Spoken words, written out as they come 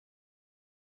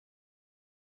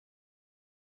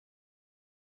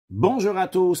Bonjour à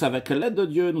tous, avec l'aide de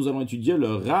Dieu, nous allons étudier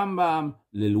le Rambam,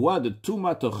 les lois de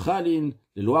Tumat Chalin,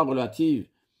 les lois relatives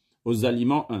aux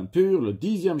aliments impurs, le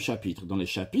 10e chapitre. Dans les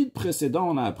chapitres précédents,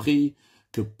 on a appris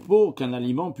que pour qu'un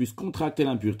aliment puisse contracter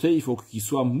l'impureté, il faut qu'il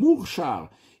soit mourchar,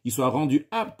 il soit rendu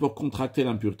apte pour contracter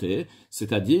l'impureté,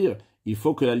 c'est-à-dire il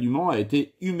faut que l'aliment ait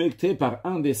été humecté par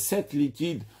un des 7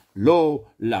 liquides, l'eau,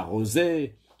 la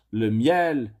rosée, le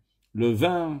miel, le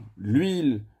vin,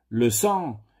 l'huile, le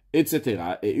sang, etc.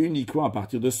 Et uniquement à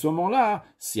partir de ce moment-là,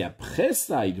 si après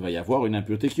ça, il va y avoir une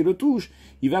impureté qui le touche,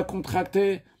 il va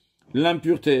contracter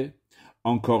l'impureté.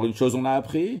 Encore une chose, on a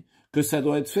appris que ça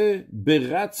doit être fait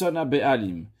beratzona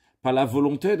be'alim, par la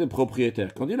volonté des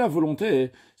propriétaires. Quand on dit la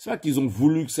volonté, c'est pas qu'ils ont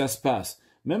voulu que ça se passe.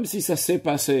 Même si ça s'est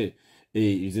passé,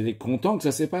 et ils étaient contents que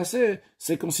ça s'est passé,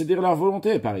 c'est considérer leur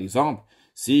volonté. Par exemple,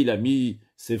 s'il a mis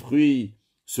ses fruits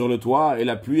sur le toit et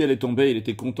la pluie elle est tombée, il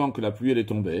était content que la pluie elle est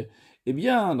tombée, eh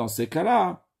bien, dans ces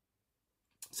cas-là,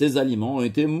 ces aliments ont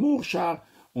été mourchars,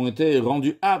 ont été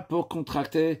rendus aptes pour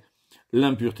contracter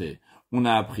l'impureté. On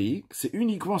a appris que c'est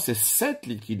uniquement ces 7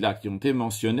 liquides-là qui ont été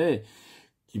mentionnés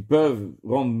qui peuvent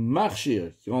rendre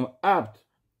marchir, qui rendent apte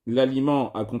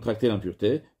l'aliment à contracter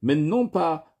l'impureté, mais non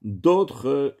pas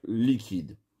d'autres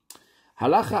liquides.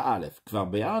 Halacha Aleph, Kvar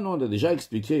Be'an, on a déjà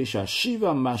expliqué chez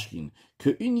Shiva Mashkin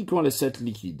que uniquement les 7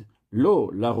 liquides, l'eau,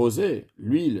 la rosée,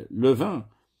 l'huile, le vin,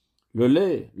 le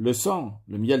lait, le sang,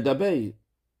 le miel d'abeille,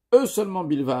 eux seulement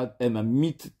bilvad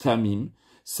mit tamim,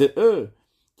 c'est eux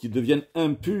qui deviennent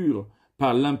impurs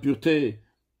par l'impureté,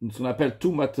 ce qu'on appelle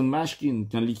tumat mashkin,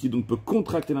 qu'un liquide donc peut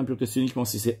contracter l'impureté, c'est uniquement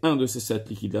si c'est un de ces 7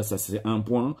 liquides-là, ça c'est un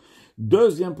point.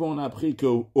 Deuxième point, on a appris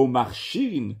qu'au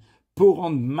marchin, pour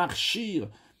rendre marchir,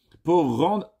 pour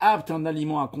rendre apte un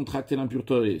aliment à contracter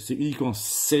l'impureté, c'est uniquement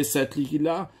ces 7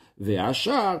 liquides-là,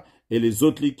 vhar, et les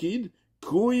autres liquides,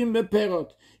 kruim et perot.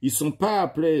 Ils ne sont pas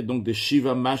appelés donc des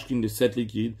shiva mashkin, des 7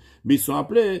 liquides, mais ils sont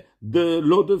appelés de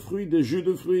l'eau de fruits, des jus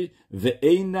de fruits,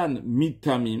 ve'einan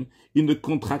mitamim. Ils ne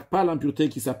contractent pas l'impureté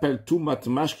qui s'appelle tumat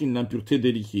mashkin, l'impureté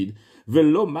des liquides.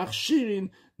 Ve'lo marchirin,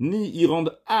 ni ils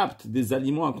rendent aptes des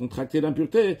aliments à contracter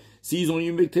l'impureté s'ils ont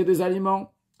humecté des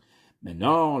aliments.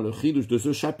 Maintenant, le chidouche de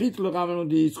ce chapitre, le Rambam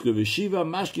dit que le shiva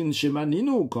mashkin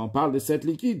shemaninu, quand on parle des 7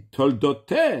 liquides,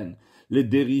 toldoten, les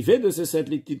dérivés de ces 7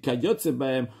 liquides, kayot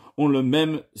sebaem, ont le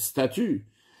même statut.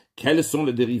 Quels sont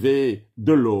les dérivés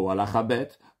de l'eau à la chabet?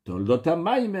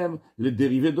 Toldotamai même, les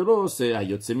dérivés de l'eau, c'est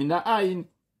ayot semina ain,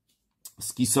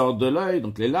 ce qui sort de l'œil,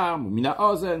 donc les larmes, ou mina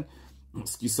ozen,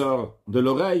 ce qui sort de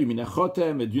l'oreille, ou mina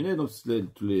chotem, et du nez, donc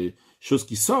toutes les choses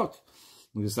qui sortent,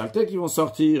 donc les saletés qui vont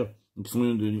sortir, donc qui sont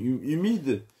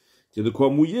humides, qui a de quoi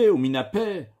mouiller, ou mina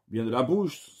paix, bien de la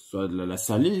bouche, soit de la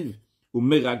salive, ou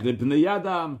meragle bnei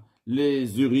adam,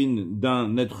 les urines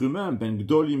d'un être humain, ben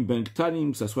gdolim, ben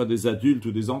ktanim, que ce soit des adultes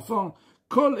ou des enfants,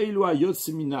 kol eilu ayot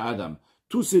semina adam.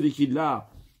 Tous ces liquides-là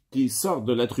qui sortent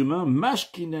de l'être humain,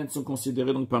 mashkinen, sont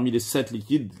considérés donc parmi les 7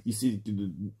 liquides, ici,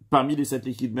 parmi les 7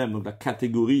 liquides même, donc la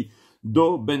catégorie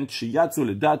d'eau, ben kshiyatsu,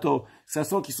 le dato, ce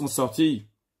sont qui sont sortis,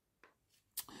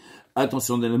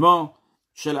 attention d'élément,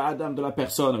 chez la adam de la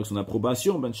personne avec son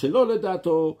approbation, ben shelo le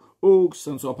dato, ou que ce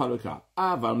ne soit pas le cas.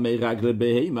 Aval meiragle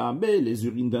beheima, mais les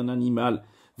urines d'un animal,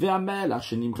 ve'amel,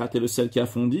 archenim kraté, le sel qui a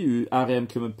fondu, arem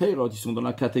kemeperot, ils sont dans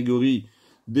la catégorie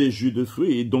des jus de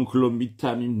fruits, et donc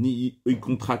l'omitamim, ni ils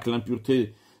contractent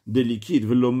l'impureté des liquides,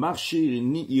 ve'lo marchir,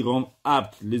 ni ils rendent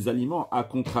aptes les aliments à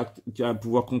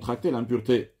pouvoir contracter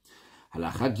l'impureté. À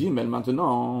la chagim, elle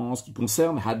maintenant, en ce qui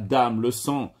concerne hadam, le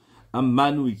sang, un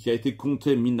manouille qui a été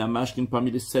compté minamashkin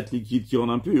parmi les 7 liquides qui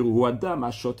rendent impurs, ou adam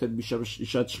ashotet bishat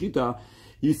shrita,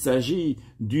 il s'agit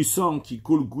du sang qui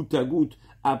coule goutte à goutte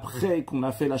après qu'on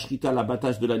a fait la shrita,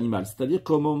 l'abattage de l'animal. C'est-à-dire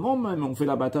qu'au moment même où on fait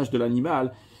l'abattage de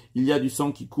l'animal, il y a du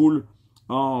sang qui coule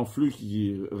en flux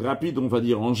rapide, on va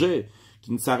dire en jet,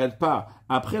 qui ne s'arrête pas.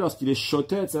 Après, lorsqu'il est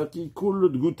shotet, c'est-à-dire qu'il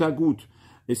coule de goutte à goutte.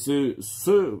 Et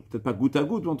peut-être pas goutte à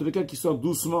goutte, mais en tout cas qui sort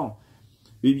doucement.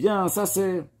 Eh bien, ça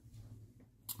c'est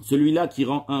celui-là qui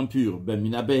rend impur. Ben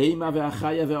mina beheima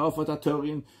ve'achaya ve'ofot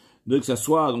hatorin, de que ça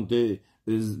soit donc des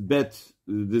bêtes,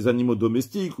 des animaux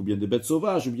domestiques, ou bien des bêtes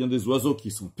sauvages, ou bien des oiseaux qui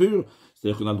sont purs,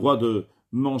 c'est-à-dire qu'on a le droit de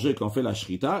manger quand on fait la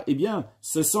shrita, eh bien,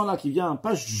 ce sang-là qui vient,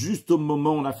 pas juste au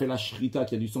moment où on a fait la shrita,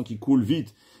 qu'il y a du sang qui coule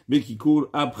vite, mais qui coule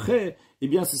après, eh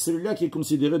bien, c'est celui-là qui est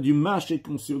considéré du mâche et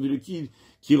du liquide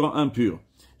qui rend impur.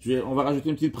 On va rajouter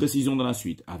une petite précision dans la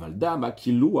suite. Avaldam,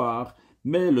 akilouar,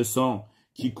 mais le sang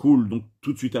qui coule donc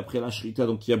tout de suite après la shrita,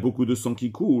 donc il y a beaucoup de sang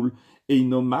qui coule, et il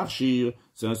ne marchir,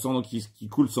 c'est un sang donc, qui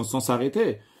coule sans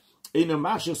s'arrêter, et il ne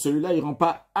marchir, celui-là, il ne rend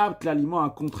pas apte l'aliment à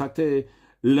contracter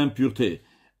l'impureté.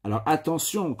 Alors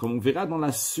attention, comme on verra dans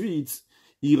la suite,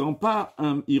 il rend pas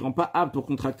apte pour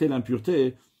contracter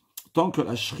l'impureté tant que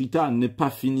la shrita n'est pas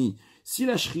finie. Si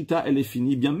la shrita, elle est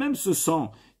finie, bien même ce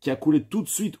sang qui a coulé tout de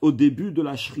suite au début de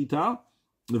la shrita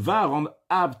va rendre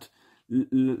apte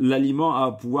l'aliment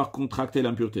à pouvoir contracter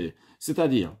l'impureté.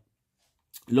 C'est-à-dire,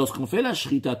 lorsqu'on fait la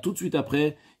shrita tout de suite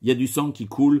après, il y a du sang qui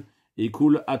coule et il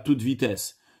coule à toute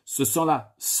vitesse. Ce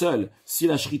sang-là, seul, si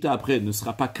la shrita après ne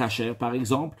sera pas cachère, par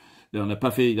exemple, il n'a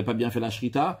pas bien fait la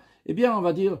shrita, eh bien, on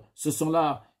va dire, ce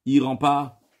sang-là, il rend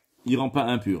pas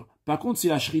impur. Par contre, si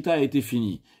la shrita a été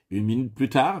finie, 1 minute plus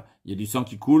tard, il y a du sang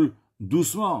qui coule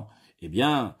doucement. Eh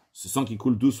bien, ce sang qui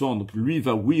coule doucement, donc lui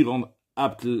va, oui, rendre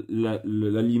apte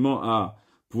l'aliment à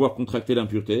pouvoir contracter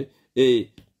l'impureté.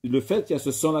 Et le fait qu'il y a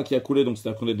ce sang-là qui a coulé, donc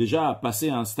c'est-à-dire qu'on est déjà passé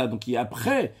à un stade donc qui est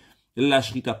après la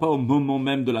shrita, pas au moment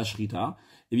même de la shrita,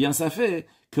 eh bien, ça fait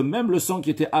que même le sang qui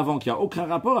était avant, qui n'a aucun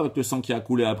rapport avec le sang qui a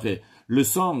coulé après, le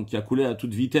sang qui a coulé à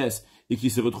toute vitesse et qui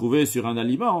s'est retrouvé sur un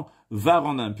aliment, va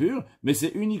rendre impur, mais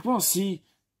c'est uniquement si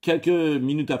quelques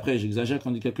minutes après, j'exagère quand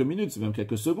on dit quelques minutes, c'est même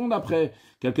quelques secondes après,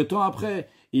 quelques temps après,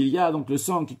 il y a donc le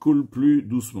sang qui coule plus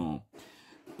doucement.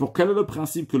 Pour quel est le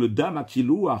principe que le dam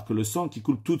akilouar, que le sang qui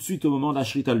coule tout de suite au moment de la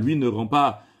shrita, lui ne rend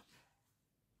pas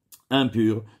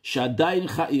impur,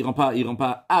 il rend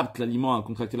pas apte l'aliment à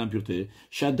contracter l'impureté.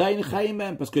 Shadain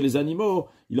chaimem, parce que les animaux,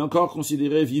 il est encore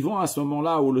considéré vivant à ce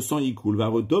moment-là où le sang y coule. Va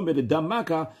redommer les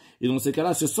damaka, et dans ces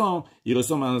cas-là, ce sang, il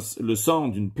ressemble à le sang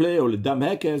d'une plaie ou le dam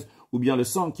hekez, ou bien le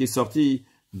sang qui est sorti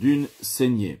d'une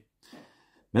saignée.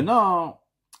 Maintenant,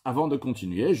 avant de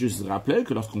continuer, juste rappeler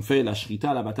que lorsqu'on fait la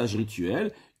shrita, l'abattage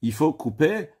rituel, il faut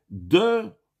couper 2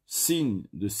 signes.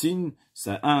 De signes,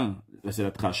 c'est c'est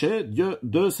la trachée,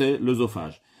 2, c'est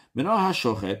l'œsophage. Maintenant,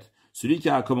 hashochet, celui qui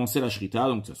a commencé la shrita,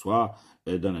 donc que ce soit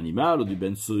d'un animal ou du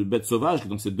bête sauvage,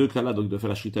 donc ces 2 cas-là, donc de faire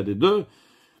la shrita des 2,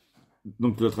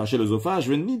 donc le trachée, l'œsophage,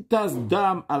 nitas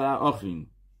dam à la ochlin.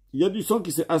 Il y a du sang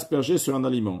qui s'est aspergé sur un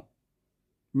aliment.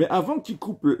 Mais avant qu'il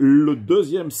coupe le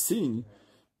 2e signe,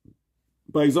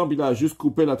 par exemple, il a juste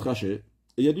coupé la trachée,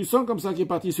 et il y a du sang comme ça qui est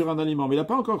parti sur un aliment, mais il n'a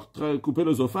pas encore coupé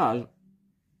l'œsophage.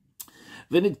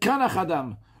 Venit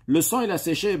kanachadam, le sang il a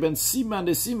séché, ben siman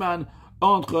et siman,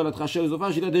 entre la trachée et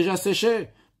l'œsophage, il a déjà séché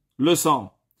le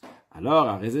sang. Alors,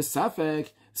 à raison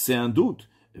safek, c'est un doute,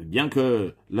 bien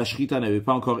que la shrita n'avait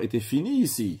pas encore été finie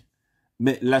ici,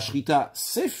 mais la shrita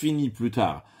c'est fini plus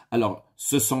tard. Alors,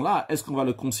 ce sang-là, est-ce qu'on va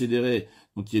le considérer,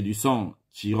 donc il y a du sang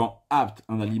qui rend apte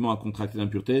un aliment à contracter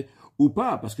l'impureté, ou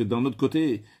pas, parce que d'un autre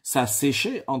côté, ça a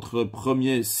séché entre le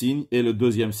premier signe et le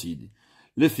 2e signe.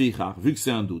 Le fichar, vu que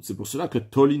c'est un doute, c'est pour cela que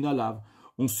tolina lave,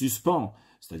 on suspend,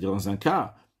 c'est-à-dire dans un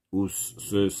cas où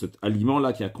cet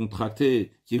aliment-là qui a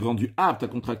contracté, qui est rendu apte à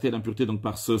contracter l'impureté, donc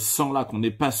par ce sang-là qu'on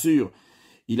n'est pas sûr,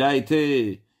 il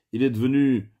est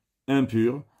devenu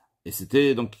impur, et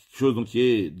c'était donc quelque chose donc, qui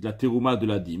est de la terouma de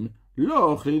la dîme,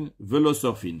 l'ochlin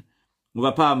velosorfin. On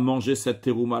va pas manger cette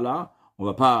terouma-là, on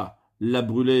va pas la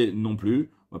brûler non plus,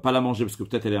 on va pas la manger parce que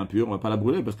peut-être elle est impure, on va pas la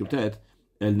brûler parce que peut-être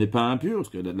elle n'est pas impure, parce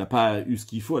qu'elle n'a pas eu ce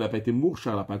qu'il faut, elle n'a pas été mourcha,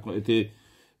 elle n'a pas été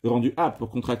rendue apte pour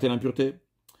contracter l'impureté.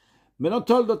 Maintenant,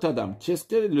 toldot adam, qu'est-ce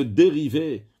qu'est le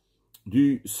dérivé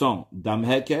du sang dam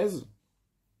hekez?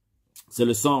 C'est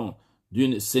le sang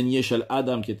d'une saignée chez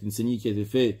Adam, qui est une saignée qui a été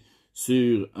faite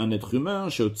sur un être humain,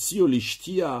 chez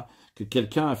Otsiolishtia, que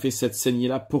quelqu'un a fait cette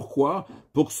saignée-là. Pourquoi?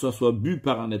 Pour que ce soit bu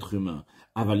par un être humain.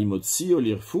 Avalimotsi,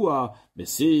 olirfua, mais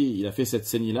si, il a fait cette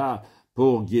saignée-là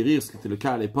pour guérir, ce qui était le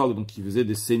cas à l'époque, donc il faisait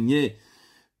des saignées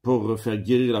pour faire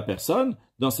guérir la personne.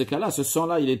 Dans ces cas-là, ce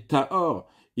sang-là, il est tahor,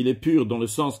 il est pur dans le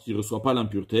sens qu'il ne reçoit pas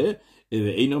l'impureté,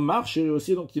 et il ne marche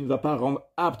aussi, donc il ne va pas rendre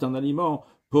apte un aliment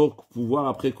pour pouvoir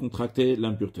après contracter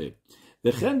l'impureté.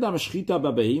 De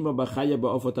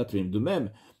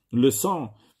même, le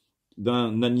sang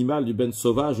d'un animal, du ben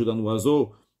sauvage ou d'un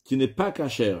oiseau qui n'est pas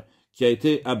cachère, qui a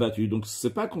été abattu, donc ce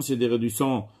n'est pas considéré du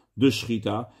sang de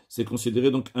shrita, c'est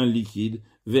considéré donc un liquide,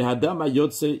 et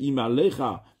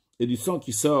du sang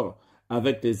qui sort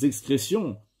avec les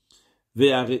excrétions,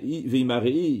 et avec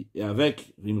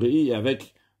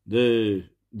des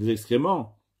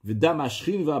excréments,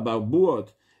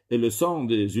 et le sang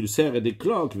des ulcères et des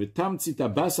cloques,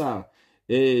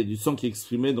 et du sang qui est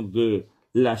exprimé donc de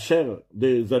la chair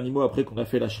des animaux après qu'on a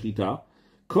fait la shrita.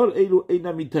 Tout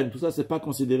ça, c'est pas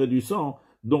considéré du sang,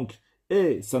 donc,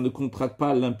 et ça ne contracte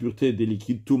pas l'impureté des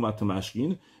liquides tumat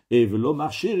mashkin, et velo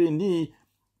marchirini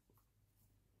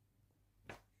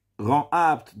rend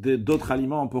apte d'autres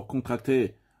aliments pour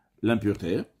contracter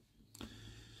l'impureté.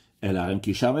 Elle a un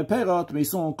kisham et perot, mais ils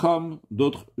sont comme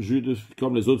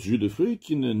comme les autres jus de fruits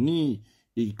qui ni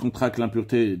ils contractent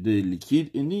l'impureté des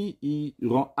liquides et ni ils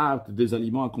rendent apte des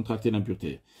aliments à contracter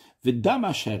l'impureté. Vedam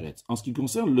Asheret, en ce qui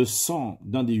concerne le sang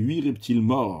d'un des 8 reptiles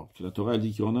morts, que la Torah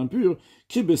dit qu'il rend impur,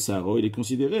 Kibesaro, il est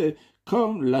considéré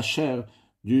comme la chair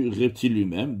du reptile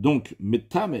lui-même. Donc,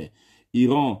 Metame,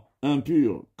 il rend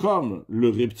impur comme le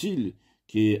reptile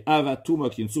qui est Avatuma,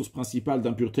 qui est une source principale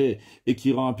d'impureté, et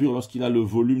qui rend impur lorsqu'il a le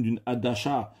volume d'une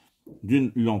Adacha,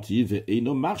 d'une lentille, et il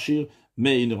marchir,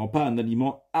 mais il ne rend pas un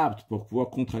aliment apte pour pouvoir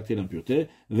contracter l'impureté.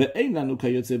 Nous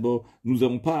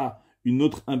n'avons pas une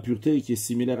autre impureté qui est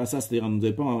similaire à ça, c'est-à-dire nous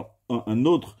n'avons pas un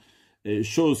autre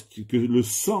chose que le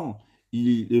sang,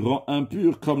 il rend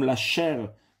impur comme la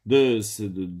chair de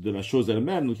la chose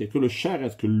elle-même. Donc il n'y a que le chair,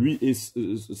 est-ce que lui et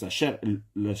sa chair,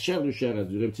 la chair du chair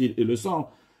du reptile et le sang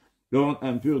le rendent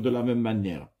impur de la même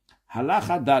manière.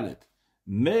 Halacha dalet,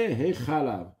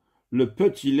 mehechalav, le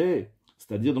petit lait,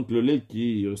 c'est-à-dire donc le lait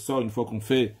qui sort une fois qu'on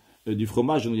fait du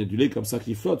fromage, donc il y a du lait comme ça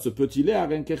qui flotte, ce petit lait,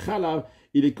 arenkechalav,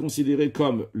 il est considéré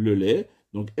comme le lait,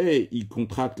 donc et il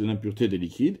contracte l'impureté des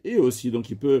liquides, et aussi donc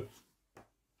il peut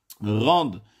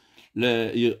rendre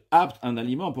apte un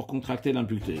aliment pour contracter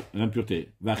l'impureté.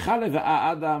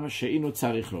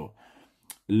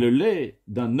 Le lait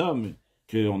d'un homme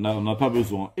qu'on n'a pas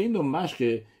besoin, et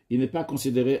il n'est pas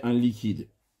considéré un liquide.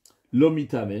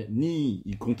 L'omitame, ni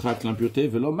il contracte l'impureté,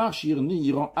 velomarchir, ni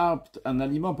il rend apte un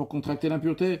aliment pour contracter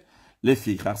l'impureté. Les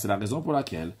filles, c'est la raison pour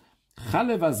laquelle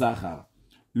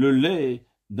le lait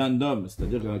d'un homme,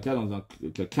 c'est-à-dire dans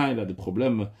quelqu'un il a des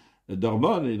problèmes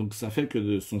d'hormones, et donc ça fait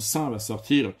que son sein va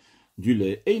sortir du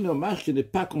lait. Et une hommage qui n'est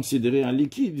pas considéré un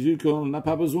liquide, vu qu'on n'a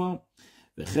pas besoin.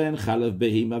 De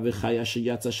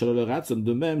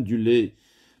même, du lait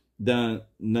d'un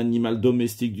animal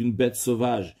domestique, d'une bête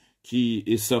sauvage, qui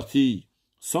est sorti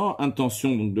sans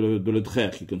intention donc, de le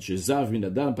traire, qui comme chez Zav,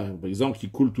 Minadam, par exemple, qui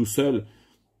coule tout seul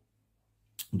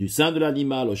du sein de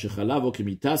l'animal,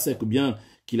 ou bien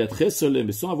qu'il a tressolé,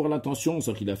 mais sans avoir l'intention,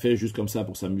 sans qu'il a fait juste comme ça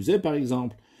pour s'amuser, par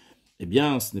exemple, eh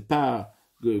bien, ce n'est pas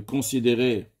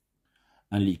considéré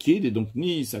un liquide, et donc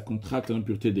ni ça contracte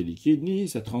l'impureté des liquides, ni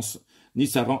ça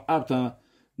rend apte un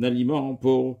aliment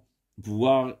pour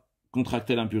pouvoir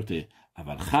contracter l'impureté.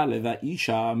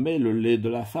 Mais le lait de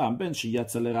la femme, ben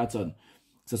shiyatza le ratzon,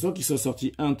 c'est soit qu'il soit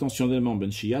sorti intentionnellement,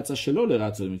 ben shiyatza shelo le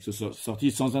ratzon, mais qu'il soit sorti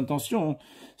sans intention,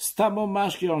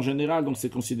 stamomash qui en général, donc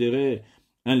c'est considéré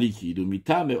un liquide, ou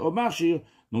mita, mais omashir,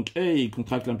 donc il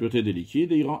contracte l'impureté des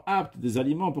liquides, et il rend apte des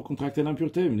aliments pour contracter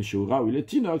l'impureté, mais ou il est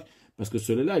tinok, parce que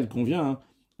celui-là, il convient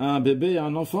à un bébé, à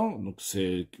un enfant. Donc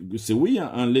c'est oui,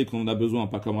 un lait qu'on a besoin,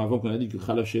 pas comme avant qu'on a dit que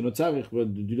chalav chez notre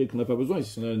du lait qu'on n'a pas besoin,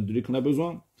 ici on a du lait qu'on a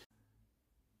besoin.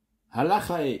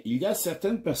 Halachae, il y a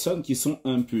certaines personnes qui sont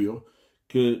impures,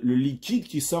 que le liquide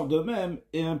qui sort d'eux-mêmes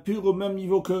est impur au même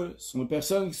niveau qu'eux. Ce sont des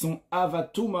personnes qui sont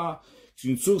avatuma, c'est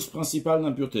une source principale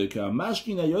d'impureté. Qu'un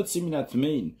mashkinayot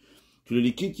seminatmein, que le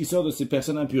liquide qui sort de ces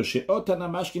personnes impures, chez Otana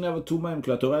mashkinavatumem, que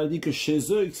la Torah a dit que chez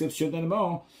eux,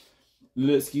 exceptionnellement,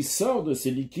 ce qui sort de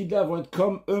ces liquides-là vont être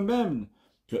comme eux-mêmes,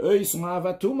 que eux ils sont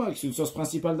avatuma, que c'est une source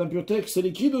principale d'impureté, que ces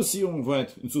liquides aussi vont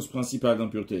être une source principale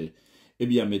d'impureté. Eh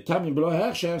bien,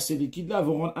 ces liquides-là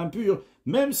vont rendre impurs,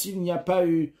 même s'il n'y a pas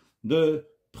eu de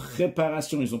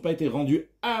préparation, ils n'ont pas été rendus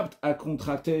aptes à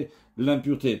contracter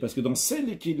l'impureté, parce que dans ces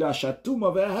liquides-là,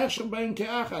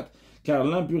 car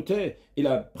l'impureté et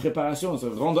la préparation se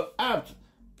rendent aptes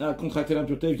à contracter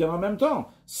l'impureté viennent en même temps.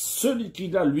 Ce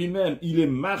liquide-là, lui-même, il est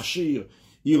marchir,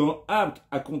 il rend apte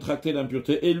à contracter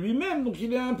l'impureté, et lui-même, donc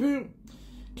il est impur.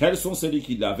 Quels sont ces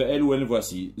liquides-là? Elle ou elle,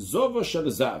 voici. Zov shel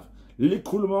zav,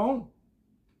 l'écoulement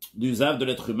du zav de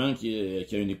l'être humain qui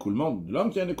a un écoulement, de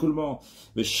l'homme qui a un écoulement.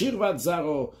 Le shirvat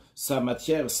zaro, sa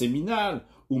matière séminale,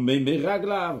 ou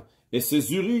memeraglav, et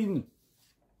ses urines.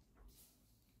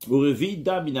 Ou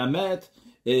revida minamet,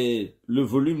 et le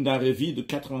volume d'un révi de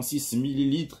 86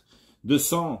 millilitres de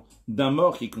sang d'un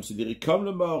mort qui est considéré comme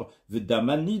le mort,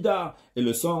 vedamanida, et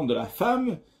le sang de la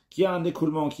femme qui a un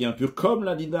écoulement qui est impur comme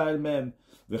la nida elle-même,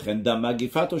 de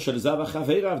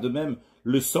même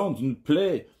le sang d'une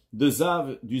plaie du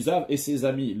Zav et ses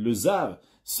amis. Le Zav,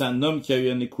 c'est un homme qui a eu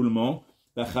un écoulement,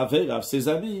 ses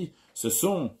amis, ce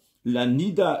sont la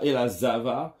nida et la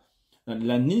zava.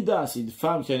 La nida, c'est une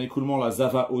femme qui a un écoulement, la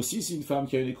zava aussi, c'est une femme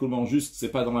qui a un écoulement, juste,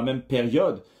 c'est pas dans la même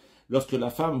période. Lorsque la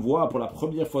femme voit pour la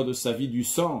première fois de sa vie du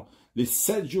sang, les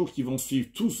 7 jours qui vont suivre,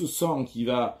 tout ce sang qui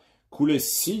va couler,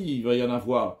 s'il va y en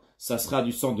avoir, ça sera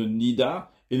du sang de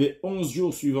nida, et les 11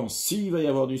 jours suivants, s'il va y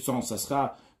avoir du sang, ça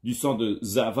sera du sang de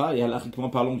zava, et halachiquement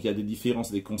parlons qu'il y a des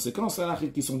différences, des conséquences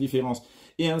halachiques qui sont différentes,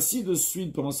 et ainsi de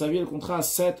suite, pendant sa vie, elle comptera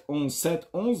 7, 11, 7,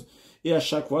 11, et à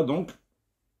chaque fois, donc,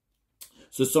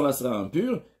 ce sang-là sera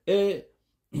impur, et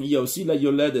il y a aussi la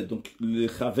yoledet, donc les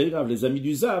chaveirav, les amis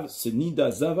du zav, c'est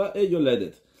nida, zava et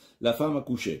yoledet, la femme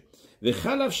accouchée.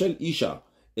 Vechalav shel isha,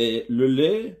 et le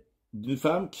lait d'une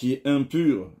femme qui est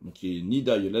impure, donc qui est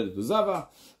nida yolet de zava,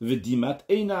 vedimat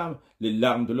einam, les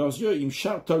larmes de leurs yeux,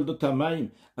 imshar toldotamaim,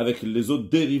 avec les autres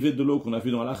dérivés de l'eau qu'on a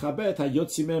vu dans la chabet,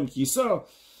 ayotsimem qui sort.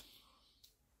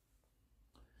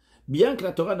 Bien que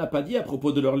la Torah n'a pas dit à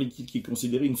propos de leur liquide qui est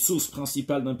considéré une source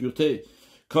principale d'impureté,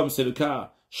 comme c'est le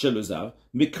cas chez le zav,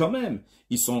 mais quand même,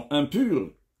 ils sont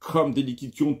impurs, comme des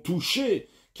liquides qui ont touché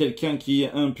quelqu'un qui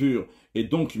est impur, et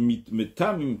donc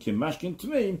metamim qui est mashkin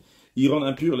tmeim, ils rendent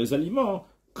impurs les aliments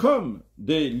comme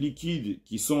des liquides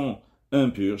qui sont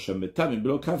impurs,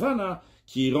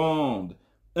 qui rendent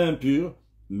impurs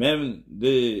même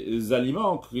des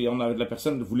aliments que la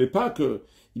personne ne voulait pas qu'il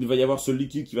va y avoir ce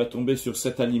liquide qui va tomber sur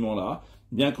cet aliment-là,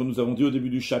 bien que nous avons dit au début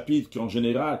du chapitre qu'en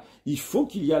général, il faut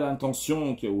qu'il y ait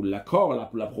l'intention ou l'accord,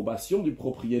 l'approbation du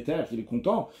propriétaire, qu'il est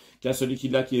content qu'il y a ce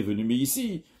liquide-là qui est venu. Mais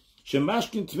ici, ici, vu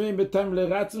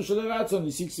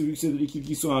que c'est des liquides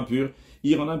qui sont impurs,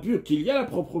 ils rendent impurs, qu'il y a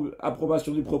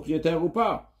l'approbation du propriétaire ou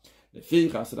pas.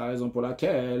 C'est la raison pour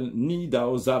laquelle Nida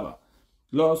o Zava.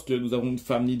 Lorsque nous avons une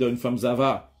femme Nida, une femme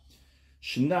Zava,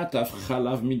 Shnataf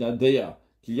Chalav Minadeya,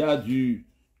 qu'il y a du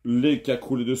lait qui a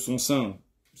coulé de son sein,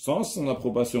 sans son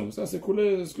approbation, ça c'est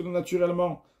coulé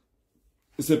naturellement.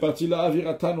 C'est parti là,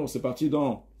 Aviratano, c'est parti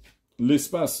dans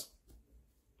l'espace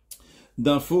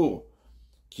d'un four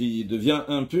qui devient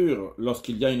impur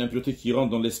lorsqu'il y a une impureté qui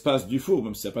rentre dans l'espace du four,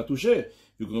 même si ça n'a pas touché.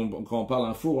 Vu que quand on parle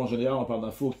d'un four, en général, on parle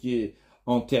d'un four qui est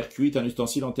en terre cuite, un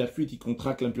ustensile en terre cuite, il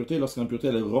contracte l'impureté lorsque l'impureté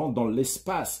elle rentre dans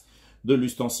l'espace de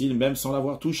l'ustensile, même sans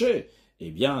l'avoir touché.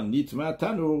 Eh bien, Nitma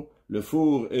Tano, le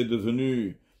four est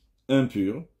devenu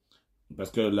impur, parce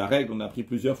que la règle, on a appris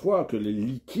plusieurs fois que les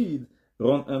liquides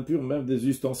rendent impurs même des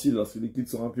ustensiles. Lorsque les liquides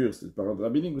sont impurs, c'est par ordre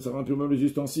rabbinique, mais ça rend impur même les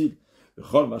ustensiles.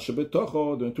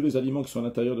 De tous les aliments qui sont à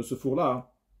l'intérieur de ce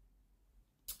four-là,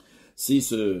 si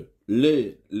ce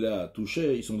lait l'a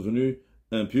touché, ils sont devenus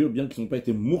impurs, bien qu'ils n'ont pas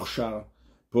été mourchars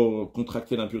pour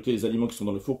contracter l'impureté. Les aliments qui sont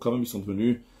dans le four, quand même, ils sont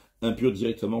devenus impurs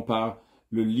directement par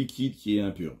le liquide qui est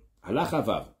impur.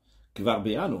 Alachavav, kvar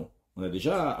beano, on a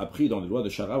déjà appris dans les lois de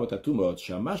Sharavot Atumot,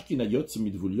 Shamash kinayot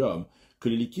simidvulium, que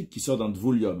les liquides qui sortent d'un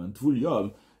dvulium. Un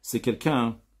dvulium, c'est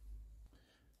quelqu'un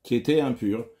qui était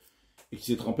impur et qui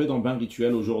s'est trempé dans le bain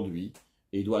rituel aujourd'hui,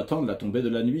 et il doit attendre la tombée de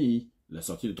la nuit, la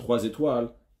sortie de 3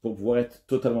 étoiles, pour pouvoir être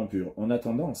totalement pur. En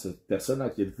attendant, cette personne-là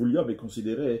qui est le voulium est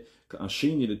considérée qu'un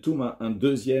shin et le touma, un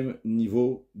deuxième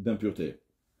niveau d'impureté.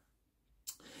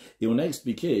 Et on a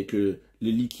expliqué que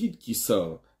les liquides qui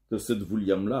sortent de cette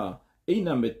voulium-là,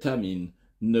 einametamin,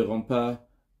 ne rend pas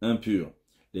impur.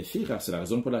 Les firas, c'est la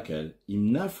raison pour laquelle,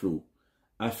 imnaflu,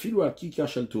 afilu akika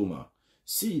shel touma,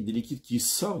 si des liquides qui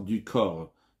sortent du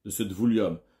corps de ce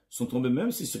dvulium sont tombés, même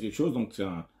si c'est quelque chose, donc c'est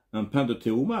un pain de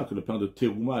terouma, que le pain de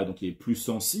terouma donc, est plus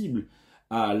sensible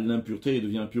à l'impureté et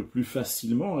devient impur plus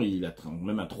facilement, il a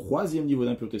même un 3e niveau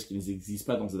d'impureté, ce qui n'existe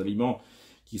pas dans des aliments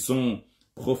qui sont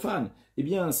profanes. Eh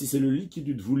bien, si c'est le liquide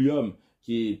du dvulium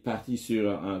qui est parti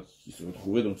qui se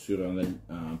retrouvait donc sur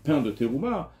un pain de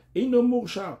terouma, et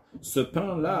inomurcha, ce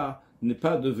pain-là n'est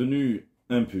pas devenu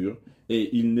impur,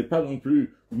 et il n'est pas non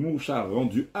plus moucha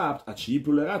rendu apte à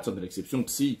chipulerat, à l'exception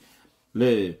que si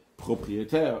les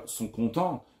propriétaires sont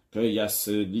contents qu'il y a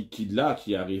ce liquide-là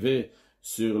qui est arrivé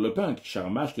sur le pain, qui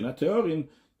charmash, qui n'a théorine.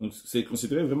 Donc c'est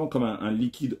considéré vraiment comme un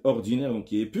liquide ordinaire, donc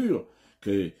qui est pur,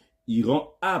 qu'il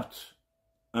rend apte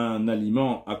un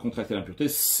aliment à contracter l'impureté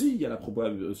s'il y a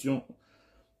l'approbation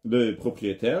des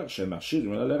propriétaires chez le marché,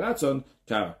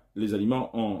 car les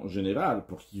aliments en général,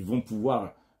 pour qu'ils vont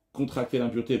pouvoir contracter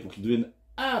l'impureté, pour qu'ils deviennent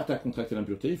aptes à contracter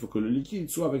l'impureté, il faut que le liquide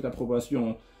soit avec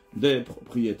l'approbation des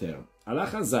propriétaires.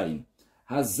 Alachazain,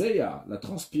 hazeya, la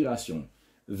transpiration,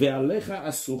 ve'alecha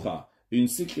asura, une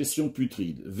sécrétion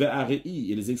putride, ve'arei,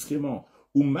 et les excréments,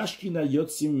 ou mashkina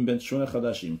yotsim ben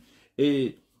chadashim,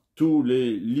 et tous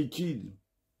les liquides,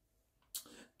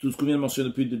 tout ce qu'on vient de mentionner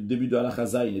depuis le début de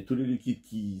Alachazain, et tous les liquides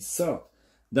qui sortent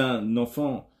d'un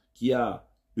enfant qui a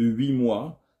 8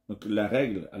 mois, donc la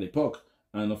règle à l'époque,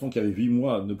 un enfant qui avait 8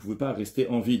 mois ne pouvait pas rester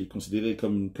en vie, il est considéré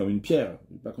comme une pierre,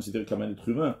 il n'est pas considéré comme un être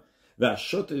humain.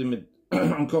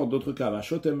 Encore d'autres cas,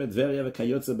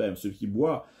 celui qui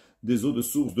boit des eaux de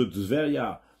source de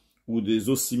Tveria ou des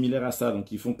eaux similaires à ça, donc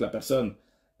qui font que la personne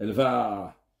elle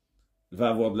va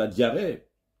avoir de la diarrhée.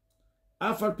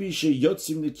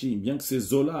 Bien que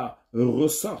ces eaux-là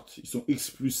ressortent, ils sont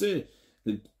expulsés,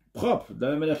 propres, de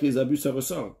la même manière que les abus, ça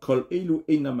ressort. Tout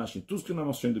ce qu'on a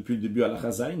mentionné depuis le début à la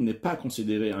chazaïn n'est pas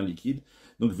considéré un liquide.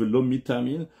 Donc,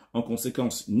 velomitamine, en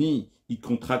conséquence, ni il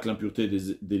contracte l'impureté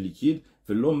des liquides,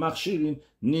 velomarchirin,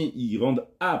 ni il rendent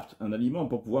apte un aliment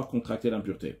pour pouvoir contracter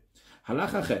l'impureté.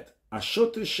 Halachachet,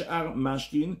 achote she'ar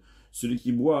mashkin, celui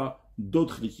qui boit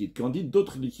d'autres liquides. Quand on dit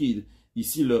d'autres liquides,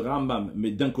 ici le Rambam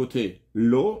met d'un côté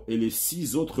l'eau et les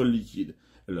 6 autres liquides.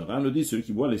 Le Rambam nous dit celui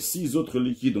qui boit les 6 autres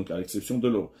liquides, donc à l'exception de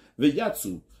l'eau.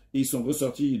 Veyatsu, ils sont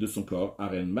ressortis de son corps,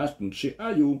 aren mash, donc chez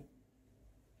Ayu.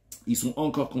 Ils sont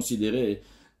encore considérés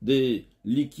des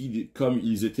liquides comme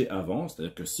ils étaient avant,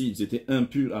 c'est-à-dire que s'ils étaient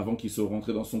impurs avant qu'ils soient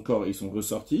rentrés dans son corps et ils sont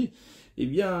ressortis, eh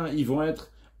bien, ils vont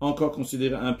être encore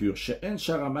considérés impurs.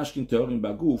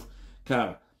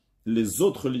 Car les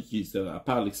autres liquides, c'est-à-dire à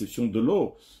part l'exception de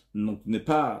l'eau, donc n'est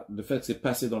pas le fait que c'est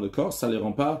passé dans le corps, ça ne les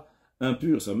rend pas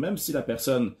impurs. Même si la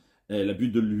personne elle a bu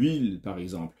de l'huile, par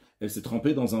exemple, elle s'est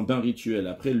trempée dans un bain rituel,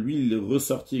 après l'huile est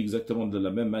ressortie exactement de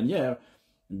la même manière,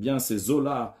 eh bien ces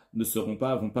eaux-là ne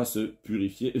vont pas se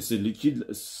purifier, et ces liquides,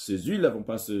 ces huiles ne vont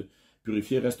pas se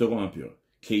purifier, resteront impures.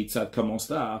 Keitzad commence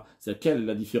là, c'est quelle est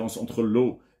la différence entre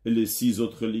l'eau et les 6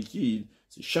 autres liquides?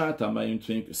 C'est Shata Mayim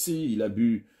Tveim, si il a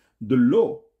bu de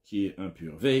l'eau qui est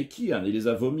impure, Veikian, il les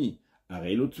a vomis,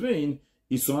 Areilo Tveim,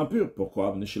 ils sont impurs.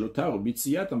 Pourquoi? Parce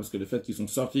que le fait qu'ils sont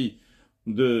sortis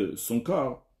de son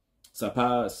corps, ça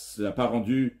l'a pas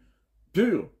rendu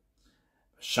pur.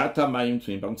 Shata Mayim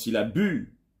Tveim, par exemple, s'il a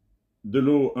bu de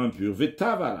l'eau impure,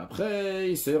 Vetaval,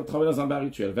 après il s'est travaillé dans un bar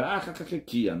rituel,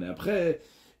 Ve'achakakian, et après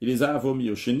il les a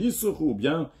vomis au chénisuru, ou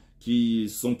bien qui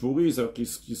sont pourris,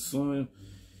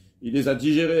 il les a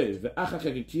digérés,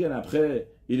 Ve'achakakian, après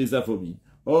il les a vomis.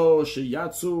 Oh, chez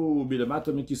Yatsu,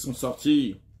 Bilematom, qui sont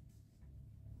sortis,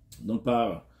 donc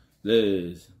par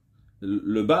le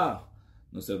bar,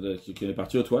 qui est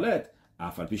parti aux toilettes,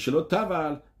 Afalpichelot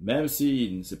Taval, même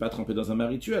s'il ne s'est pas trempé dans un bar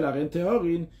rituel, Aren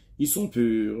Tehorin, ils sont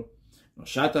purs.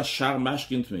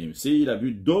 S'il a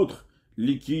bu d'autres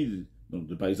liquides,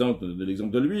 donc par exemple de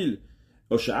l'exemple de l'huile,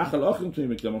 qu'il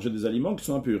a mangé des aliments qui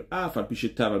sont impurs,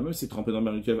 même s'il est trempé dans le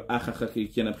rituel,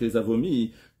 qui en a pris les a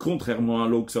vomis, contrairement à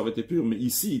l'eau que ça aurait été pur, mais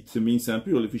ici, c'est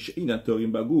impur, les fiches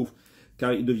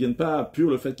car ils ne deviennent pas purs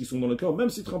le fait qu'ils sont dans le corps, même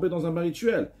s'ils trempés dans un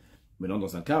rituel. Maintenant,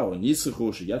 dans un cas,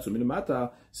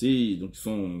 si donc ils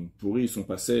sont pourris, ils sont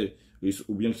passés,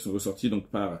 ou bien qu'ils sont ressortis donc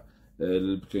par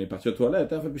quand il est parti aux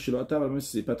toilettes, même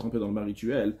si c'est pas trempé dans le bain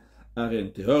rituel,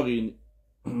 aren tehorin,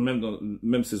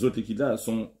 même ces autres liquides-là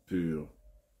sont purs.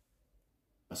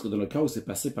 Parce que dans le cas où c'est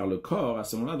passé par le corps, à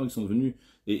ce moment-là, donc ils sont devenus,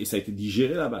 et ça a été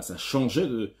digéré là-bas, ça a changé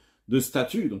de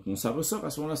statut, donc ça ressort,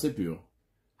 à ce moment-là, c'est pur.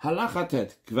 Halachatet,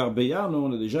 kvar beyarno,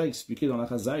 on a déjà expliqué dans la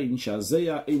chazaïn,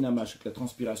 shazeya einamash, que la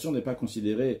transpiration n'est pas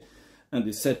considérée un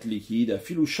des 7 liquides,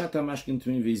 afilu shatamash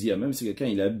kintuin vezia, même si quelqu'un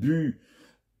il a bu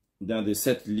d'un des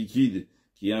 7 liquides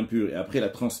qui est impur, et après il a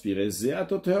transpiré,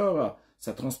 zeatoteora,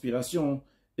 sa transpiration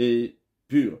est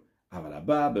pure.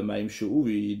 Avalabab, maim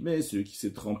sheuvid, mais celui qui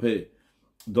s'est trempé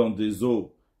dans des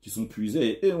eaux qui sont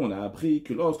puisées, et on a appris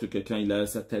que lorsque quelqu'un il a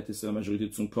sa tête et c'est la majorité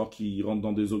de son corps qui rentre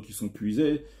dans des eaux qui sont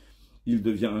puisées, il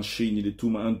devient un shin, il est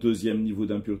tout un deuxième niveau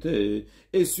d'impureté,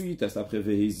 et suite à sa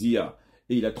prévéhésia,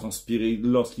 et il a transpiré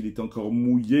lorsqu'il est encore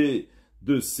mouillé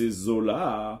de ces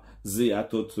eaux-là,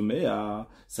 zeatotmea,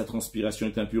 sa transpiration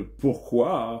est impure.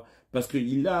 Pourquoi? Parce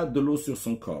qu'il a de l'eau sur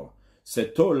son corps.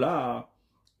 Cette eau-là,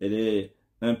 elle est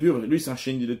impure. Lui, c'est un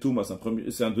shin, il est tout,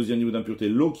 c'est un deuxième niveau d'impureté.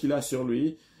 L'eau qu'il a sur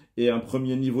lui est un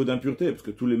premier niveau d'impureté, parce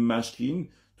que tous les mashkin,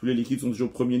 tous les liquides sont déjà au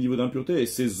premier niveau d'impureté, et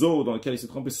ces eaux dans lesquelles il s'est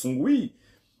trempé sont, oui,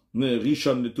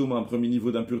 Rishon le Touma, un premier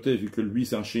niveau d'impureté, vu que lui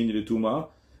c'est un Shin le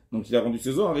Touma, donc il a rendu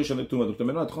ses eaux en Rishon le Touma. Donc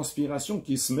maintenant la transpiration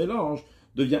qui se mélange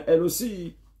devient elle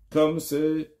aussi comme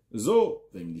ces eaux.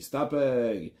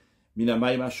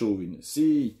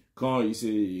 Si, quand il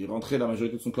s'est rentré la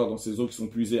majorité de son corps dans ces eaux qui sont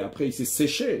puisées, après il s'est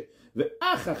séché,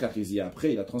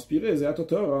 après il a transpiré,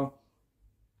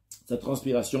 sa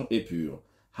transpiration est pure.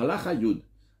 Halachayud,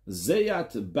 Zeyat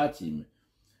Batim,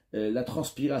 la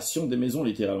transpiration des maisons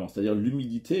littéralement, c'est-à-dire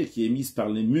l'humidité qui est émise par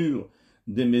les murs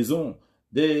des maisons,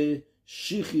 des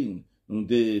shichin, donc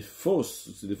des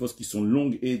fosses, c'est des fosses qui sont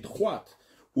longues et étroites,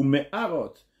 ou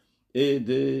meharot, et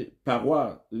des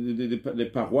parois, les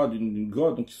parois d'une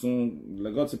grotte, donc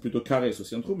la grotte c'est plutôt carré, c'est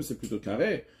aussi un trou, mais c'est plutôt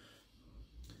carré,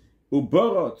 ou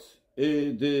borot,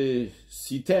 et des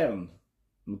citernes,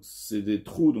 donc c'est des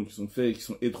trous donc qui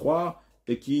sont étroits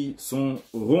et qui sont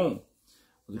ronds.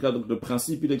 En tout cas, donc, le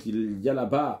principe, il est qu'il y a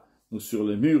là-bas, donc sur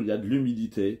les murs, il y a de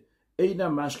l'humidité. Et il n'a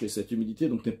marche que cette humidité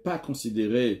donc n'est pas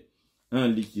considérée un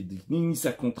liquide. Ni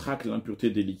ça contracte l'impureté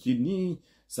des liquides, ni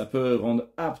ça peut rendre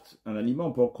apte un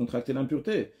aliment pour contracter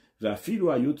l'impureté.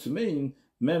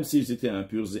 Même s'ils étaient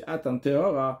impurs, si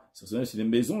les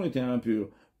maisons étaient impures,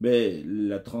 mais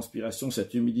la transpiration,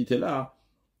 cette humidité-là,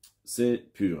 c'est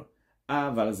pur.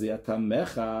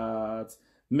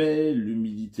 Mais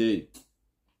l'humidité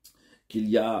qu'il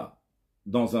y a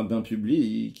dans un bain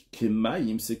public,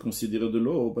 Kemaim, c'est considéré de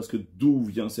l'eau, parce que d'où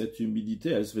vient cette humidité?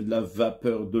 Elle se fait de la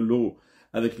vapeur de l'eau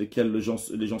avec lesquelles les gens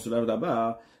se lavent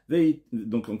là-bas.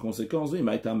 Donc en conséquence,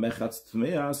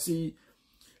 si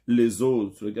les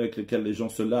eaux avec lesquelles les gens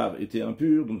se lavent étaient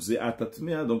impures, donc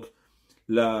donc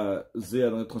la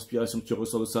transpiration que tu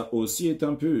ressens de ça aussi est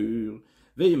impure.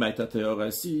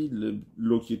 Si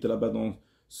l'eau qui était là-bas dans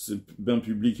ce bain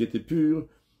public était pure,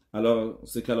 alors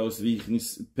c'est qu'alors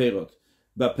perot.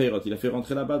 Perot, il a fait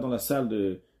rentrer là-bas dans la salle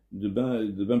de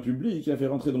bain public, il a fait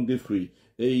rentrer donc des fruits.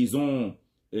 Et ils ont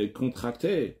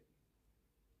contracté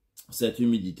cette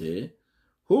humidité.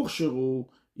 Hourcherou,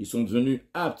 ils sont devenus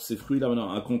aptes, ces fruits-là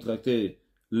maintenant, à contracter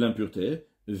l'impureté,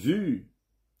 vu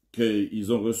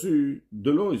qu'ils ont reçu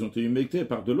de l'eau, ils ont été humectés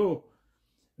par de l'eau.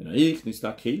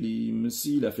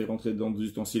 S'il a fait rentrer dans des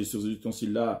ustensiles, sur ces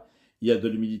ustensiles-là, il y a de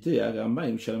l'humidité, les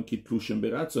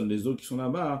eaux qui sont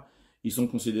là-bas, ils sont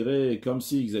considérés comme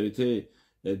s'ils avaient été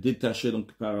détachés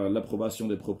donc, par l'approbation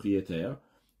des propriétaires.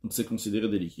 Donc c'est considéré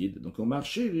des liquides. Donc on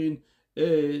marche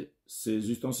et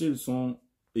ces ustensiles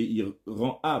ils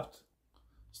rendent aptes.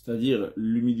 C'est-à-dire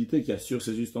l'humidité qu'il y a sur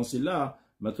ces ustensiles-là,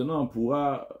 maintenant on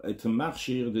pourra être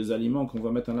marchir des aliments qu'on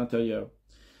va mettre à l'intérieur.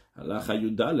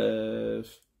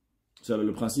 C'est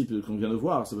le principe qu'on vient de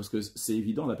voir, c'est parce que c'est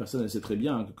évident, la personne elle sait très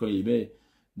bien que quand il met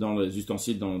dans les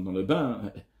ustensiles dans le bain,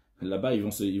 là-bas ils vont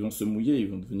se mouiller, ils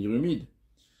vont devenir humides.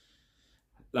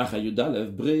 La Chayuda, un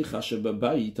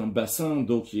bassin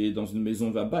d'eau qui est dans une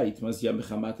maison vabait, et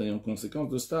en conséquence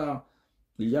de ça,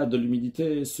 il y a de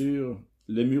l'humidité sur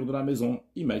les murs de la maison.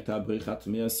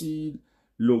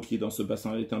 L'eau qui est dans ce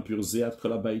bassin est impure,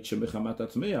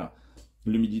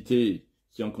 l'humidité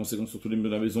qui est en conséquence sur tous les murs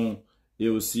de la maison est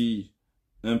aussi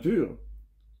impure.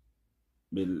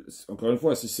 Mais encore une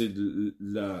fois, si c'est de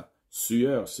la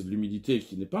sueur, c'est de l'humidité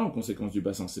qui n'est pas en conséquence du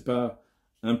bassin, c'est pas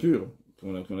impur,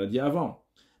 comme on l'a dit avant.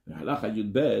 Il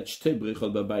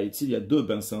y a deux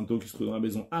bassins d'eau qui se trouvent dans la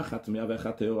maison. Un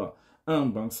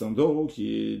bassin d'eau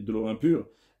qui est de l'eau impure,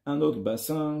 un autre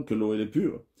bassin que l'eau est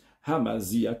pure.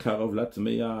 S'il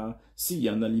y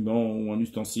a un aliment ou un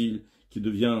ustensile qui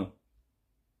devient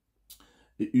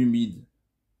humide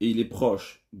et il est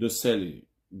proche de celle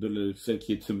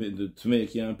qui est tmé,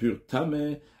 qui est impure,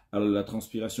 tamé, alors la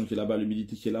transpiration qui est là-bas,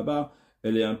 l'humidité qui est là-bas,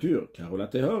 elle est impure. Car la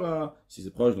tehora, si c'est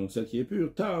proche donc celle qui est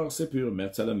pure, tar c'est pur,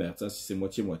 merza la merza, si c'est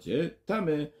moitié-moitié,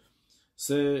 tamé,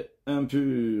 c'est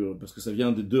impur, parce que ça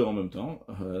vient des deux en même temps.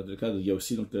 Il y a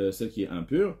aussi donc celle qui est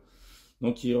impure,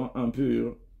 donc qui rend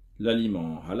impur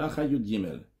l'aliment. Halacha yud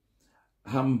gimel.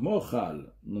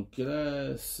 Hamochal, donc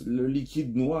le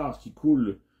liquide noir qui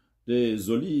coule des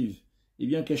olives, et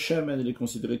bien que shemen il est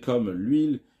considéré comme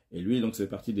l'huile, et l'huile donc c'est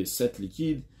partie des 7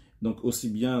 liquides, donc aussi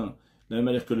bien de la même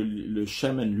manière que le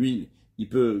shemen, l'huile, il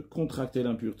peut contracter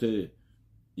l'impureté,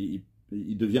 il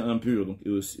devient impur, donc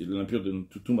l'impur de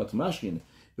tout matmashkin,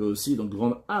 et aussi donc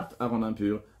rendre apte à rendre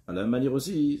impur. À la même manière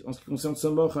aussi, en ce qui concerne ce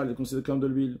mochal, il est considéré comme de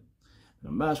l'huile. Des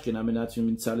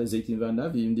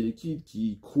liquides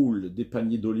qui coulent des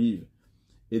paniers d'olives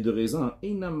et de raisins,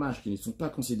 qui ne sont pas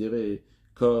considérés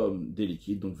comme des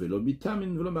liquides, donc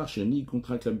ni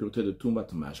contractent l'impureté de tumat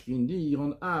mashkin, ni ils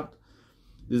rendent aptes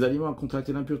des aliments à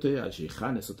contracter l'impureté.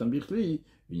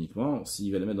 Uniquement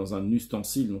s'il va les mettre dans un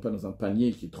ustensile, non pas dans un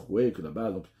panier qui est troué, que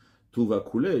là-bas donc tout va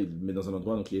couler, il le met dans un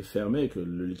endroit donc, qui est fermé, que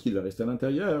le liquide va rester à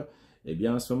l'intérieur, et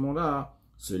bien à ce moment-là,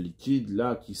 ce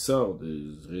liquide-là qui sort des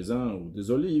raisins ou des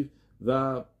olives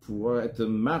va pouvoir être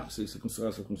marqué, c'est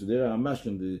considéré un match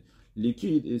des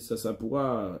liquides, et ça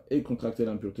pourra et contracter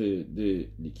l'impureté des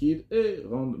liquides et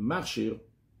rendre marcher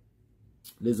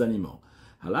les aliments.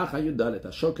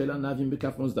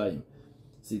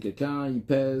 Si quelqu'un il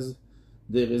pèse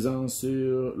des raisins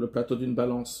sur le plateau d'une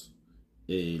balance,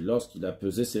 et lorsqu'il a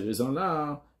pesé ces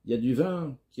raisins-là, il y a du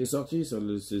vin qui est sorti,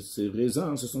 ces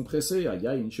raisins se sont pressés,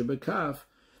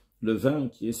 le vin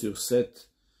qui est sur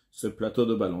ce plateau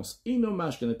de balance.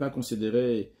 Inomage qui n'est pas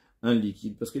considéré un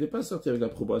liquide, parce qu'il n'est pas sorti avec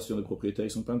l'approbation des propriétaires, ils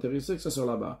ne sont pas intéressés que ça soit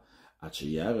là-bas.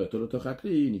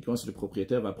 Uniquement si le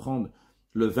propriétaire va prendre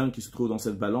le vin qui se trouve dans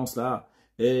cette balance-là,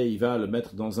 et il va le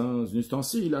mettre dans un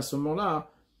ustensile, à ce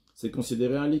moment-là, c'est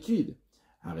considéré un liquide.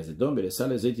 Mais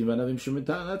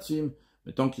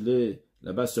tant qu'il est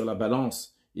là-bas sur la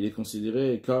balance, il est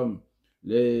considéré comme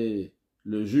le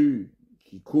jus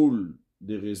qui coule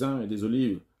des raisins et des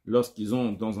olives lorsqu'ils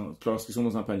sont dans un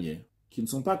panier, qui ne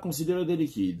sont pas considérés des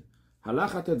liquides.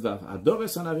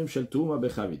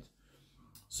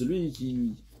 Celui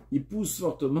qui pousse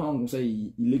fortement, comme ça,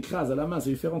 il écrase à la main, ça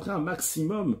lui fait rentrer un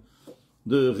maximum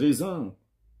de raisins,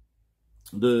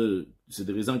 c'est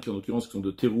des raisins qui en l'occurrence sont de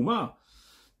terouma,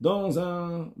 dans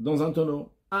un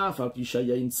tonneau.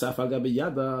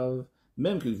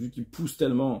 Même que vu qu'il pousse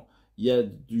tellement, il y a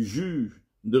du jus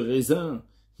de raisin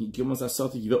qui commence à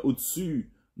sortir, qui va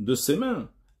au-dessus de ses mains.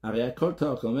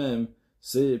 Ariakolta, quand même,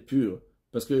 c'est pur.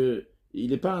 Parce que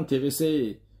il n'est pas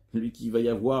intéressé, lui, qu'il va y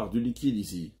avoir du liquide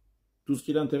ici. Tout ce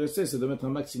qui l'intéressait, c'est de mettre un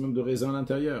maximum de raisin à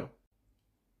l'intérieur.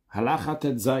 Halacha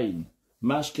tetzain,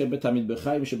 mashke betamid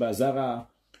bechaim shebazara,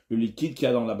 le liquide qu'il y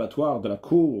a dans l'abattoir de la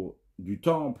cour du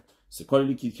temple. C'est quoi le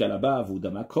liquide qu'il y a là-bas? Vous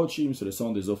damakochim, c'est le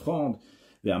sang des offrandes.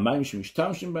 Ve'amaim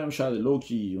shemishtamshim b'hem shad, l'eau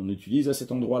qu'on utilise à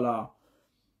cet endroit-là.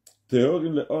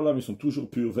 Teorim le'olam, ils sont toujours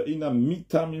purs. Ve'ina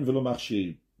mitamim velo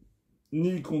marché. Ni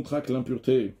ils contractent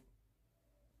l'impureté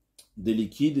des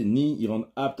liquides, ni ils rendent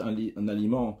apte un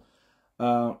aliment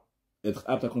à être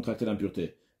apte à contracter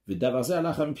l'impureté.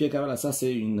 Ça,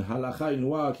 c'est une halacha, une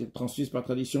loi qui est transmise par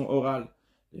tradition orale.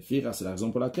 Les filles, c'est la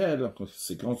raison pour laquelle, en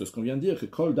conséquence de ce qu'on vient de dire, que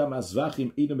kol damas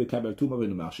vachim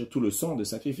tout le sang des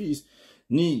sacrifices,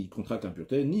 ni contracte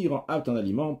l'impureté, ni rend apte un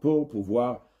aliment pour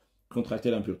pouvoir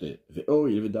contracter l'impureté.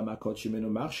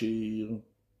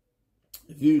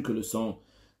 Vu que le sang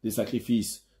des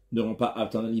sacrifices ne rend pas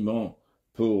apte un aliment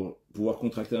pour pouvoir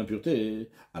contracter l'impureté,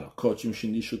 alors kochim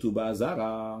shindi shutuba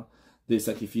azara, des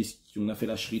sacrifices qu'on a fait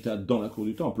la shrita dans la cour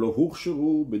du temple,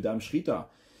 bedam shrita,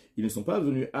 ils ne sont pas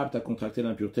devenus aptes à contracter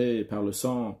l'impureté par le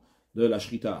sang de la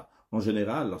shrita. En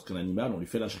général, lorsqu'un animal, on lui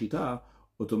fait la shrita,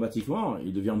 automatiquement,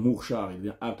 il devient mourchar, il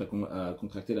devient apte à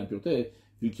contracter l'impureté,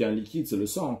 vu qu'il y a un liquide, c'est le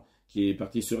sang qui est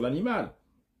parti sur l'animal.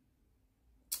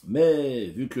 Mais,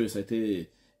 vu que ça a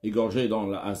été égorgé dans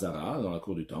la hazara, dans la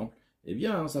cour du temple, eh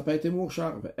bien, ça n'a pas été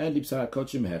mourchar.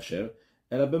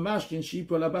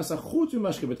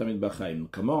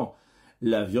 Comment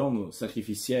la viande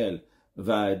sacrificielle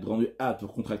va être rendue apte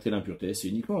pour contracter l'impureté? C'est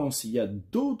uniquement s'il y a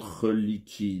d'autres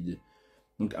liquides.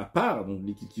 Donc, à part donc, les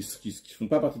liquides qui ne font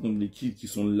pas partie de liquides qui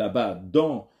sont là-bas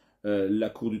dans la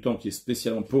cour du temple, qui est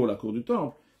spécialement pour la cour du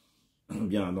temple, eh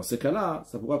bien, dans ces cas-là,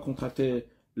 ça pourra contracter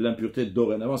l'impureté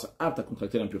dorénavant, c'est apte à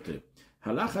contracter l'impureté.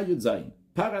 Halacha yudzain,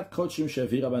 parat kochim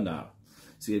shavir abanar.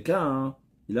 C'est quelqu'un,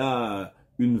 il a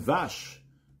une vache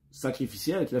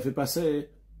sacrificielle qu'il a fait passer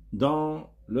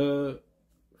dans le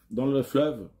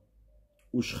fleuve,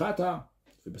 ou shrata,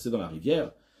 il fait passer dans la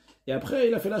rivière, et après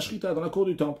il a fait la shrita dans la cour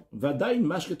du temple. Vadain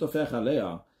mashketofer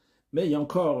alea, mais il y a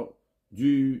encore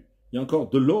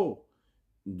de l'eau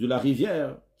de la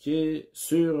rivière qui est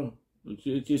sur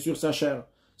sa chair.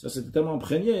 Ça c'était tellement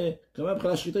imprégné, comme après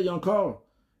la shrita il y a encore,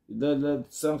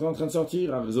 c'est en train de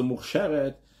sortir, à Zomour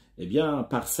Sheret, eh bien,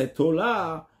 par cette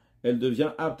eau-là, elle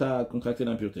devient apte à contracter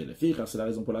l'impureté. Les filles, c'est la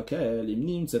raison pour laquelle,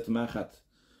 imnim cette machat,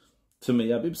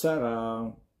 tmeya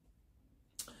bibsara,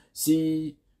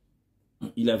 si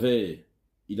il avait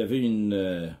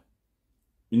une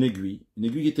aiguille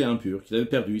qui était impure, qu'il avait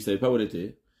perdue, il ne savait pas où elle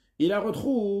était, il la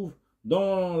retrouve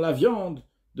dans la viande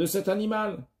de cet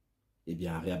animal. Eh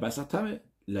bien, réabasatame,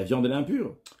 la viande elle est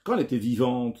impure. Quand elle était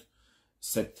vivante,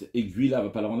 cette aiguille-là ne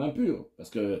va pas la rendre impure, parce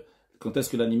que quand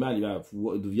est-ce que l'animal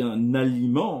devient un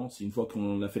aliment? C'est une fois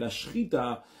qu'on a fait la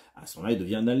shrita, à ce moment-là, il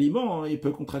devient un aliment, il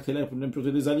peut contracter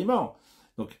l'impureté des aliments.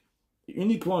 Donc,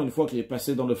 uniquement une fois qu'il est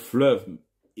passé dans le fleuve,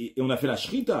 et on a fait la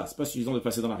shrita, c'est pas suffisant de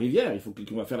passer dans la rivière, il faut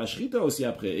qu'on va faire la shrita aussi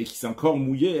après, et qu'il s'est encore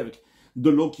mouillé avec de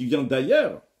l'eau qui vient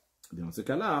d'ailleurs. Dans ce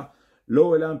cas-là,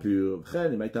 l'eau est impure. Encore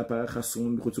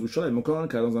un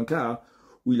cas, dans un cas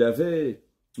où il avait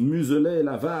muselé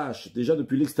la vache déjà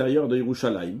depuis l'extérieur de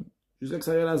Yerushalayim, jusqu'à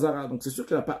l'extérieur de la Zara. Donc c'est sûr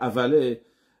qu'elle n'a pas avalé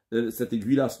cette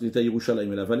aiguille-là, ce qui était à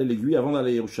Yerushalayim. Elle a avalé l'aiguille avant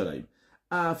d'aller à Yerushalayim.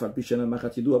 Même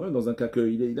dans un cas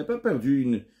qu'il n'a pas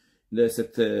perdu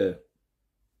cette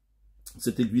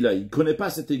aiguille-là. Il ne connaît pas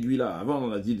cette aiguille-là. Avant,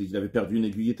 on a dit qu'il avait perdu une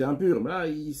aiguille qui était impure. Mais là,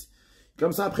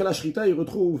 comme ça, après la shrita, il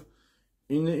retrouve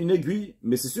une aiguille.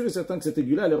 Mais c'est sûr et certain que cette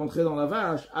aiguille-là, elle est rentrée dans la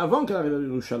vache avant qu'elle arrive à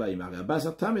Yerushalayim.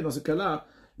 Mais dans ce cas-là,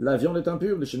 la viande est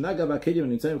impure.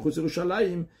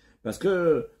 Parce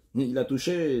que il a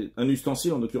touché un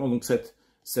ustensile, en l'occurrence, donc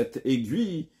cette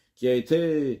aiguille qui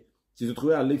se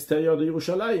trouvait à l'extérieur de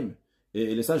Yerushalayim.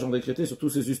 Et les sages ont décrété sur tous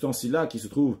ces ustensiles-là qui se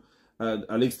trouvent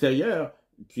à l'extérieur,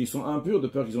 qui sont impurs, de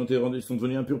peur qu'ils sont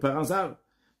devenus impurs par hasard.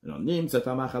 Alors,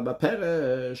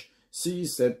 si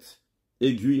cette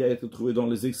aiguille a été trouvée dans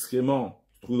les excréments,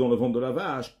 se trouve dans le ventre de la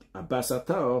vache, à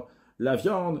Bassatar, la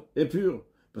viande est pure.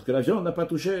 Parce que la viande n'a pas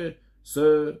touché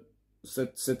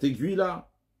cette aiguille-là.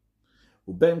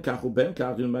 Ou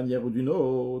benkar, d'une manière ou d'une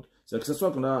autre. C'est-à-dire que ce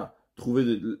soit qu'on a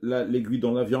trouvé l'aiguille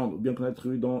dans la viande, ou bien qu'on a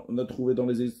trouvé dans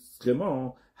les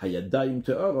excréments, hayadaim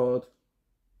teorot,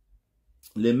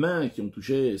 les mains qui ont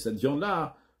touché cette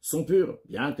viande-là sont pures.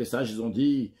 Bien que les sages ils ont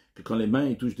dit que quand les mains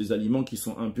ils touchent des aliments qui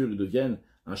sont impurs, ils deviennent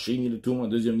un sheni le tout, un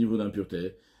deuxième niveau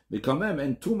d'impureté. Mais quand même,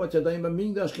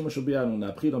 on a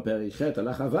appris dans Perichet à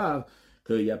la Chavav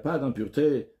qu'il n'y a pas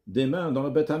d'impureté des mains dans le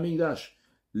Beth Hamikdash.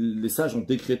 Les sages ont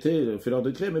décrété, fait leur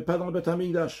décret, mais pas dans le Beth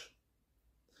Hamikdash.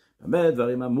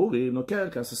 Dans quel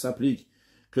cas ça s'applique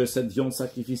que cette viande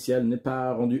sacrificielle n'est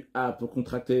pas rendue apte pour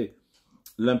contracter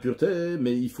l'impureté,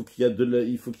 mais il faut qu'il y ait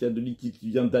de liquide qui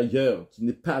vient d'ailleurs, qui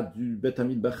n'est pas du Beth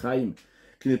Hamikdash,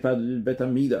 qui n'est pas du Beth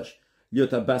Hamikdash.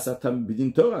 Yotabasatam bidin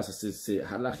Torah, c'est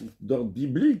halakhique d'ordre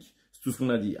biblique, c'est tout ce qu'on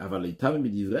a dit. Avalitam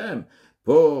midivrem,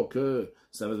 pour que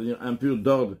ça va devenir impur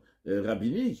d'ordre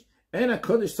rabbinique.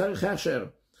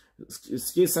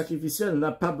 Ce qui est sacrificiel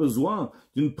n'a pas besoin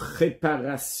d'une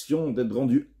préparation, d'être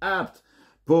rendu apte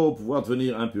pour pouvoir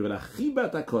devenir impur. La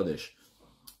chibata kodesh,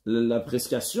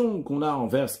 l'appréciation qu'on a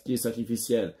envers ce qui est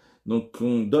sacrificiel, donc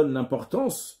on donne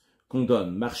l'importance qu'on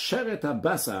donne. Marcheret à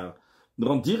bassar,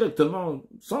 rend directement,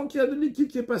 sans qu'il y ait de liquide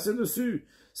qui est passé dessus,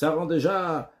 ça rend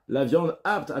déjà la viande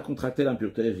apte à contracter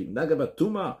l'impureté.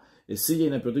 Nagabatuma, et s'il y a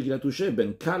une impureté qui l'a touché,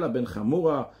 ben kala, ben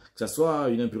chamura, que ce soit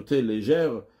une impureté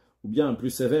légère ou bien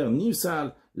plus sévère,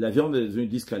 nivsal, la viande est devenue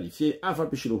disqualifiée,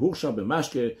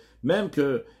 même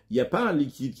qu'il n'y a pas un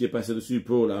liquide qui est passé dessus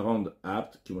pour la rendre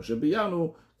apte,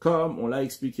 comme on l'a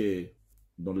expliqué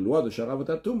dans les lois de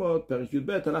Sharavotatumot, Perikut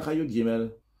Bet, Alachayut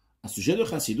Gimel. Un sujet de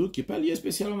Chassidut qui n'est pas lié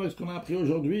spécialement avec ce qu'on a appris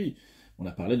aujourd'hui. On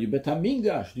a parlé du Beth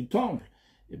Hamikdash, du temple.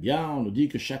 Eh bien, on nous dit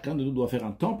que chacun de nous doit faire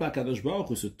un temple à Kadosh Baruch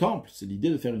Hu. Ce temple, c'est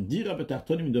l'idée de faire une dira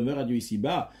betartonim, une demeure à Dieu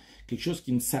ici-bas, quelque chose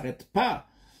qui ne s'arrête pas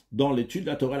dans l'étude de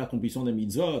la Torah, l'accomplissement des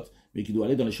mitzvot, mais qui doit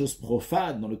aller dans les choses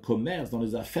profanes, dans le commerce, dans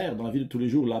les affaires, dans la vie de tous les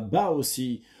jours. Là-bas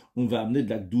aussi, on va amener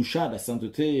de la gdusha, de la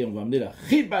sainteté, on va amener la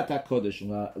chibata kodesh,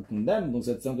 on aime dans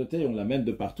cette sainteté, on l'amène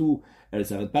de partout, elle ne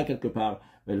s'arrête pas quelque part,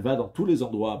 elle va dans tous les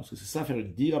endroits, parce que c'est ça, faire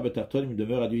une dira betarton, une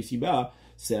demeure à Dieu ici-bas,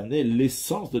 c'est amener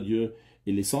l'essence de Dieu,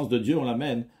 et l'essence de Dieu, on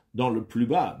l'amène dans le plus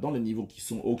bas, dans les niveaux qui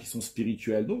sont hauts, qui sont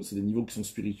spirituels. Donc, c'est des niveaux qui sont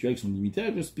spirituels, qui sont limités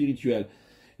avec le spirituel.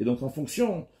 Et donc, en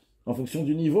fonction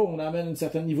du niveau, on amène un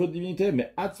certain niveau de divinité.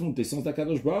 Mais Atzmut, l'essence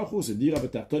d'Akadosh Baruch Hu, c'est dire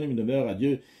Abetarton, une demeure à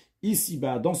Dieu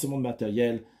ici-bas, dans ce monde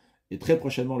matériel. Et très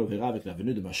prochainement, on le verra avec la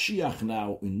venue de Mashiach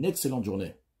Now. Une excellente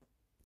journée.